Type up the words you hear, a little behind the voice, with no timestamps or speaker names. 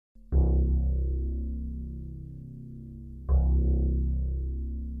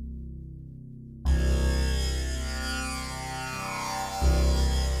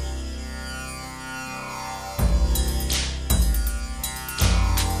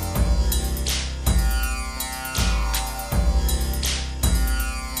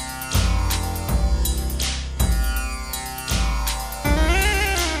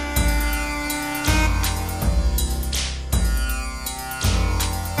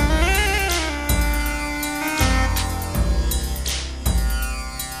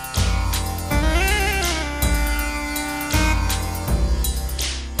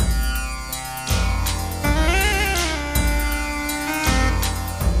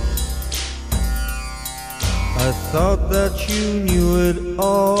I thought that you knew it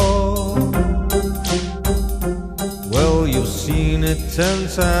all. Well, you've seen it 10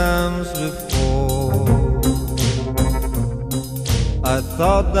 times before. I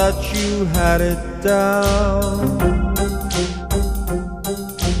thought that you had it down,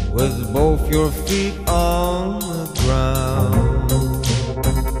 with both your feet on the ground.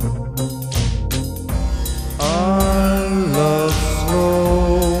 I love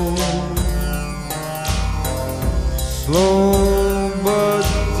slow, slow but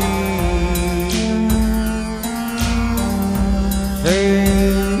deep,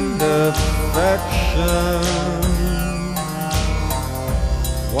 faint affection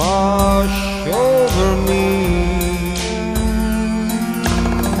wash over me.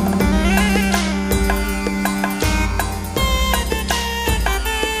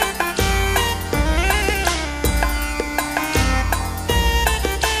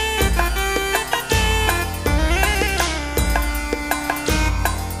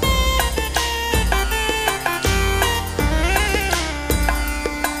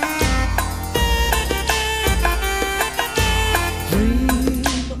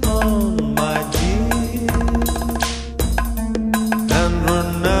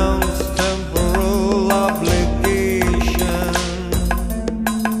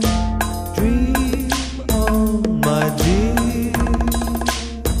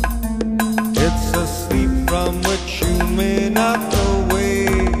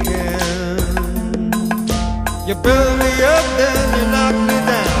 You build me up, then you knock me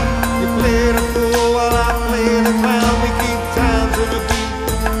down. You play the fool while I play the clown. We keep time to the beat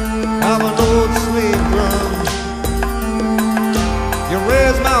of an old slave drum. You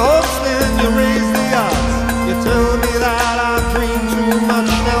raise my hopes, then you raise the odds. You tell me that I dream too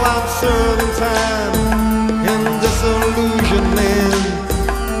much. Now I'm serving time in disillusionment.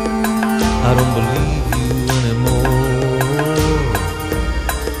 I don't believe you anymore.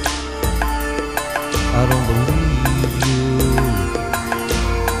 I don't believe you.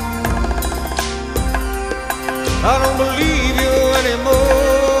 I don't believe you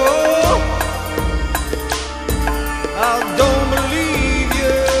anymore. I don't believe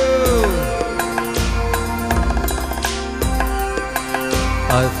you.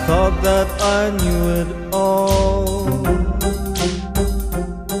 I thought that I knew it all.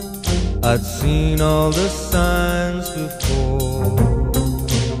 I'd seen all the signs before.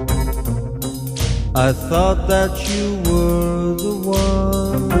 I thought that you were the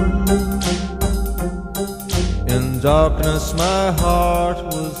one. In darkness my heart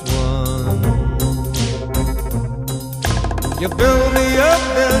was one. You build me up,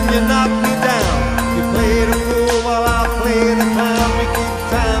 then you knock me down. You play the fool while I play the clown. We keep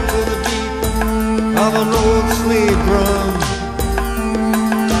time to the beat of an old slave drum.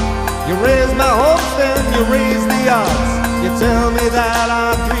 You raise my hopes, then you raise the odds. You tell me that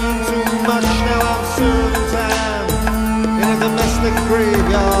I dream too much. Now I'm serving time in a domestic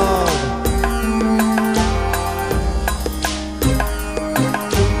graveyard.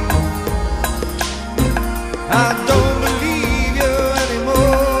 I don't believe you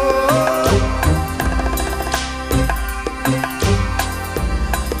anymore.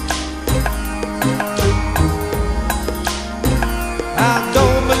 I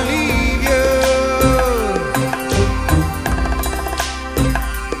don't believe you.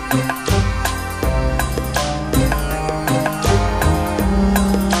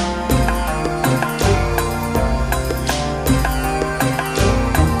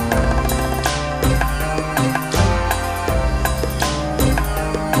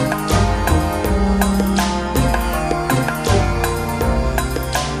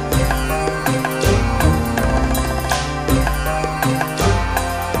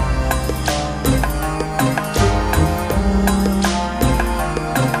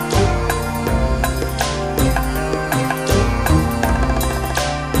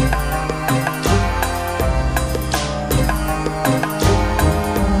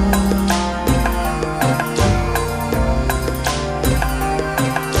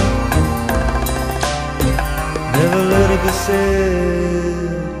 Never let it be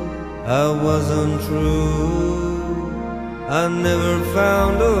said I wasn't true. I never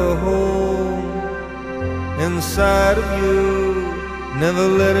found a home inside of you. Never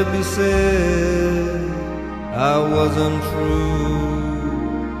let it be said I wasn't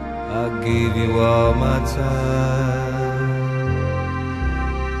true. I gave you all my time.